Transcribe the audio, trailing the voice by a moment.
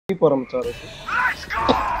போறோம் சார்.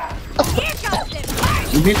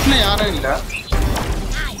 மிட்ல யாரும் இல்ல.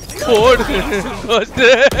 போடு cost.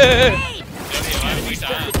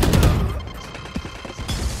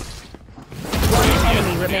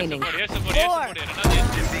 Enemy remaining.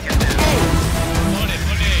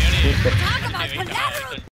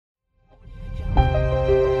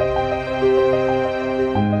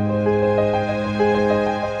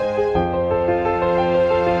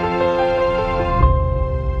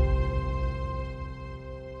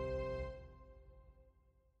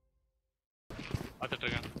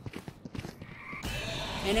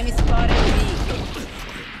 Enemy spotted B.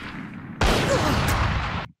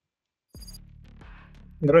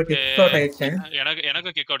 bro kick out ஆயிடுச்சு.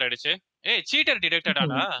 எனக்கு கிக் அவுட் ஆயிடுச்சு. ஏய் சீட்டர் டிடெக்டட்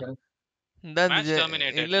ஆனா. இந்த இல்ல ஜெட்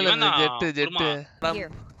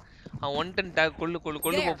அவன் 110 டாக் கொள்ளு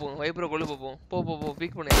போவோம். வைப்ரோ கொள்ளு போவோம். போ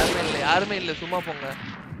பீக் பண்ணு. யாருமே இல்ல சும்மா போங்க.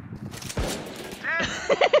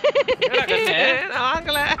 என்னடா கண்ணே நான்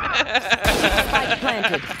வாங்கல.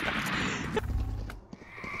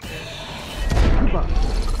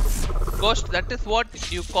 Ghost, that is what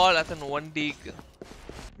you call as an 1 dig.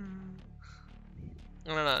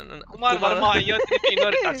 Kumar Verma ஐயோ திருப்பி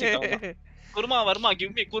இன்னொரு touch kurma Verma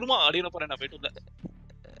give me kurma அடின போறேன் நான் போய்ட்டு உள்ள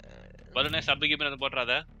வரனே சப் கிப் பண்ணி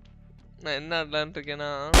போட்றாத நான் என்ன ஆடலாம்னு இருக்கேனா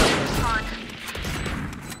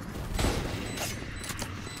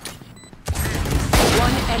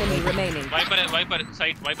One enemy remaining. Viper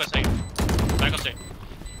side back of side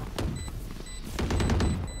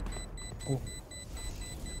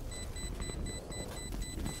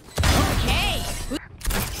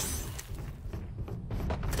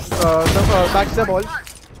back the ball.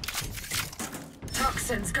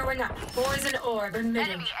 Toxins going up. Poison orb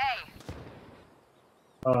emitting.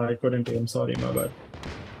 I couldn't aim, sorry, my bad.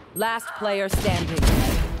 Last player standing.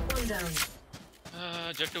 One down.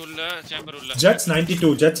 Jet ulla chamber ulla Jets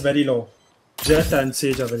 92, Jets very low. Jet and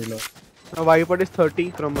Sage are very low. Viper is 30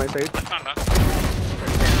 from my side.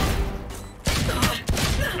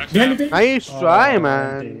 Nice try,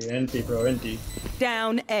 man. NT bro, NT.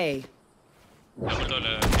 Down A.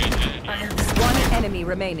 One enemy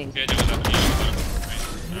remaining.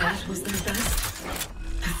 That was their best.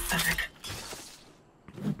 Pathetic.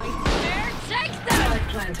 Take them.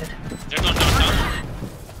 Planted. Jet on down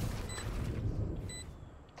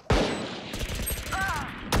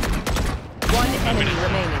One enemy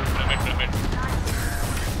remaining. Pyramid.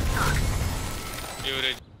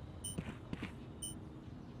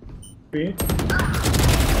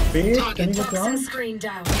 Wait, can you get Toxin down? screen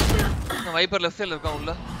down. நான் wiper left சைடுல இருக்கான்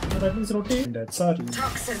உள்ள That means rotate. That's sorry.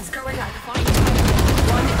 Toxins going up.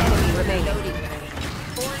 One enemy remaining.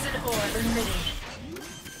 Poison orb emitting.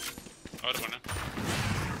 और बना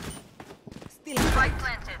Still fight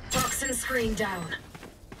planted. Toxin screen down.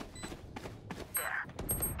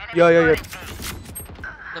 Yeah.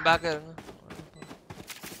 நான் back இருங்க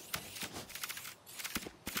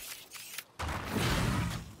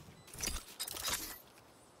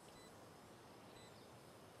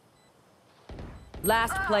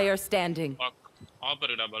Last player standing.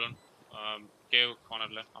 ஆப்பர்டா balloon cave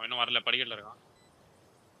கார்னர்ல அவன் இன்னும் வரல படிக்கல இருக்கான்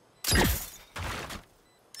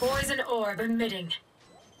Poison orb emitting.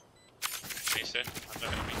 Acer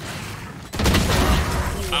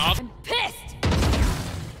I'm pissed.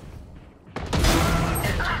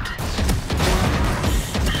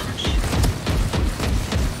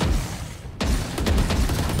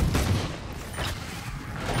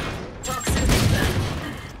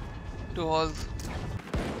 Two walls.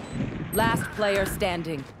 Last player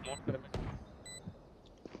standing.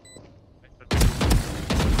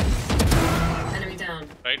 Enemy down.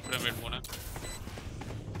 right pyramid mona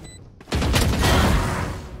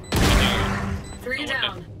 3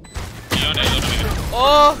 down.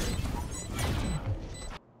 Oh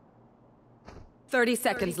 30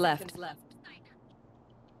 seconds left.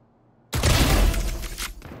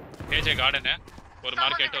 KJ garden है और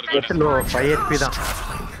market और garden लो 5 HP தான்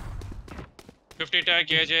 50 tag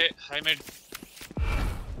KJ high mid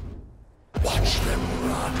Watch them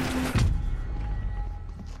run.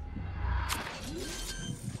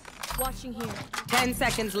 Watching here. 10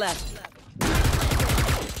 seconds left.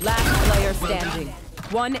 Last player standing.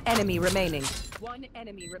 One enemy remaining. One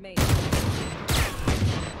enemy remaining.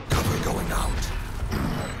 Cover going out.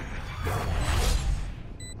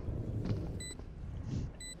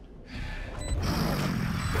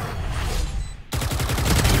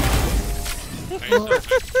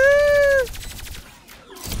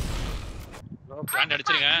 Plan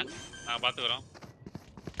அடிச்சிருங்க நான் பாத்துக்கறோம்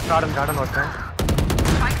garden ஓட்டேன்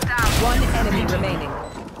One enemy remaining.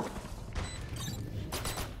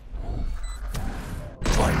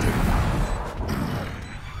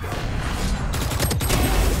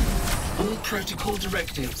 Protocol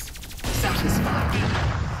directives satisfied.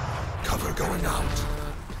 Cover going out.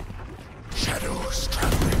 Shadows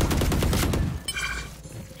traveling.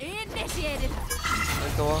 Initiated.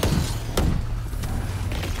 Go on.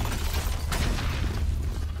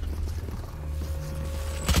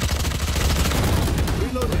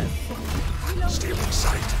 Reloaded. Stealing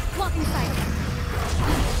sight. Blocking sight.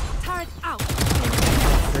 Turret out.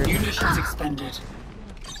 Munitions expended.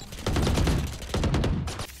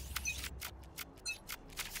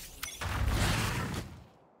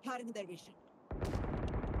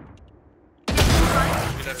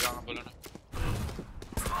 கீழ இருக்காங்க போலனா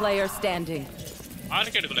Player standing.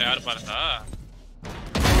 ஆர்கேடுக்குள்ள யார் பாருங்க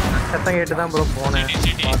சத்தம் கேட்டு தான் bro போனேன்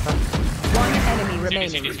பார்த்தா One enemy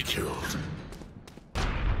remaining.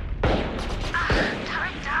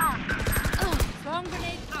 Bomb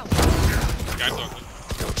grenade out.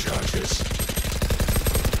 No charges.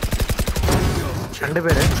 ரெண்டு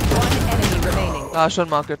பேரு One enemy remaining. Last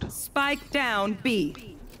one market. Spike down B.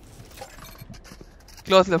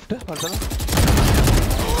 Close left. பார்த்தா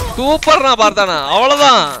சூப்பர்னா பார்த்தானா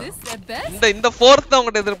அவ்வளவுதான் This the best. இந்த fourth தான்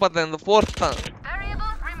உங்கட்ட எதிர்பார்த்தேன் இந்த fourth தான்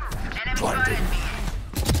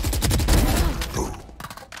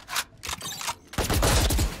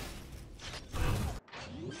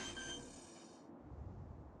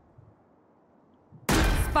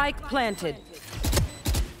Spike planted.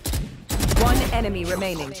 One enemy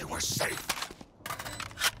remaining. You are safe.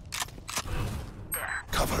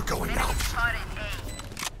 Cover going out.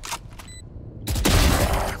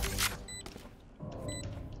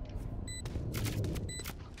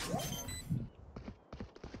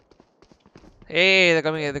 Hey, they're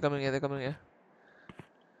coming here.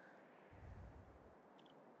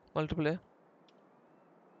 Multiple.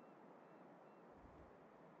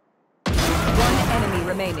 One enemy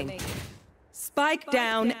remaining. Spike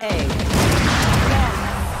down A.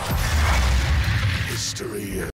 History